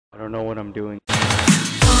I don't know what I'm doing.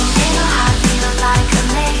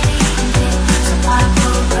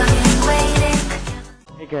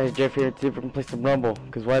 Hey guys, Jeff here. Today we're gonna play some Rumble.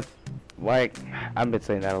 Cause what? Why? I've been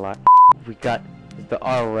saying that a lot. We got the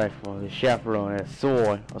auto rifle, the chaperone, a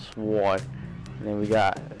sword, and then we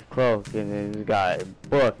got a cloak, and then we got a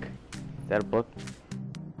book. Is that a book?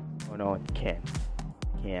 Oh no, it can't.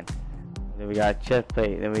 And then we got chest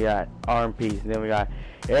plate. Then we got arm piece. And then we got.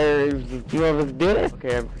 Do you want to do this?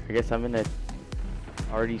 Okay, I guess I'm in it.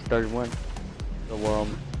 Already started one. So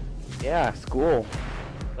yeah, school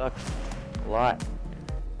sucks a lot.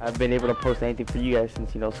 I haven't been able to post anything for you guys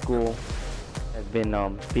since school has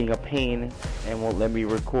been being a pain and won't let me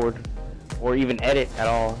record or even edit at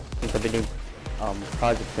all since I've been doing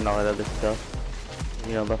projects and all that other stuff.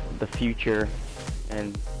 The future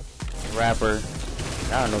and rapper.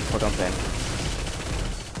 I don't know what I'm saying.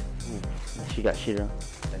 Ooh, she got shitted on.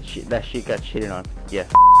 That shit got shitted on. Yeah.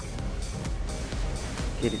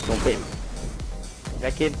 Kid is going big.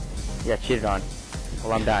 That kid got shitted on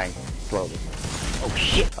while I'm dying slowly. Oh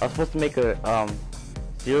shit! I was supposed to make a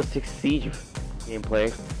 06 Siege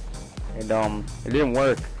gameplay, and it didn't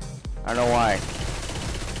work. I don't know why.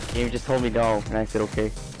 The game just told me no, and I said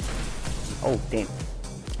okay. Oh damn!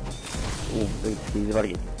 Ooh, he's about to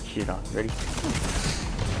get shit on. Ready?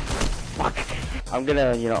 Fuck! I'm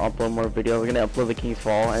gonna upload more videos. We're gonna upload the King's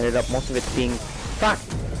Fall. Ended up most of it being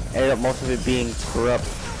corrupt,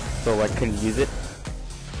 so I couldn't use it,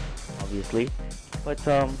 obviously. But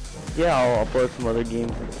yeah, I'll upload some other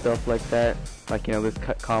games and stuff like that. Like this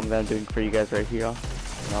Comm that I'm doing for you guys right here.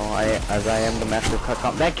 As I am the master of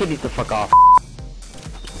Comm. That kid needs to fuck off.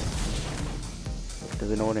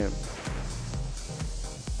 Doesn't know him.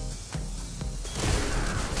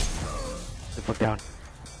 Sit the fuck down.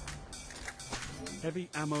 Heavy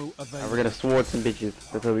ammo available. Now we're gonna sword some bitches.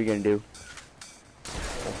 That's what we're gonna do.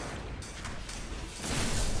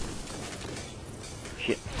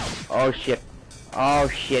 Shit. Oh shit. Oh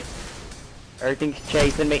shit. Everything's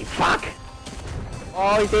chasing me. Fuck!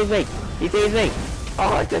 Oh, he saves me. He saves me.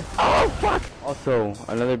 Oh fuck! Also,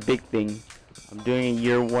 another big thing. I'm doing a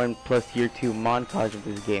year 1 plus year 2 montage of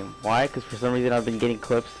this game. Why? Because for some reason I've been getting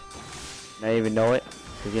clips. And I didn't even know it.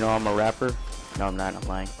 Because I'm a rapper. No, I'm not. I'm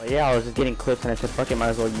lying. But yeah, I was just getting clips and I said, fuck it, might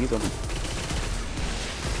as well use them.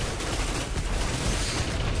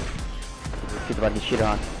 Let's see if I can shit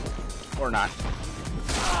on. Or not.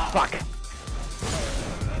 Fuck!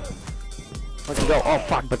 Fucking go. Oh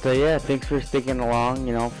fuck! But yeah, thanks for sticking along.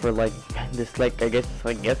 For this, I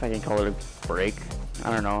guess I can call it a break.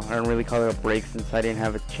 I don't know. I don't really call it a break since I didn't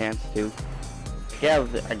have a chance to. Yeah,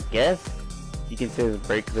 I guess you can say it's a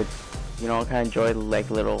break because I kind of enjoyed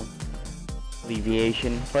little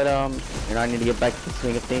alleviation. But I need to get back to the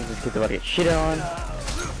swing of things. This kid's about to get shit on.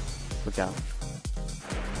 Look down.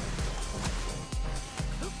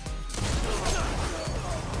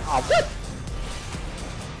 Oh, what?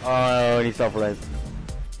 Oh, and he's self-realized.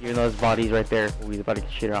 Even though his body's right there. Oh, he's about to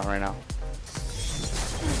get shit on right now.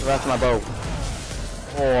 That's my bow.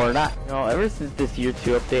 Or not. Ever since this year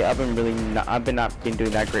 2 update, I've been not been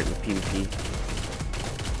doing that great with PvP.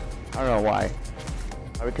 I don't know why.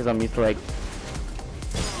 Probably because I'm used to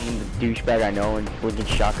being the douchebag I know and blinking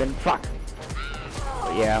shotgun. Fuck.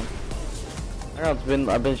 But yeah. I don't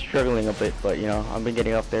know. I've been struggling a bit, but I've been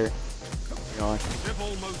getting up there.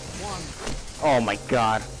 Oh my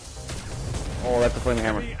god. Oh, that's a flaming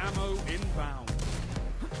hammer.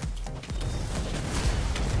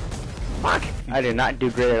 Fuck! I did not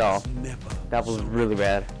do great at all. That was really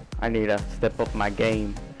bad. I need to step up my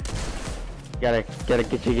game. Gotta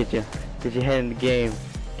get your head in the game.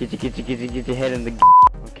 Get your head in the game.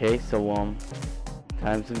 Okay, so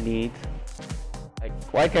times of needs.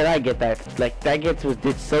 Why can't I get that? That gets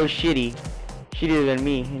did so shittier than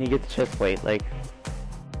me, and he gets chest plate. How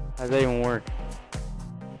does that even work?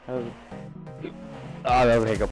 Oh, that was a hiccup.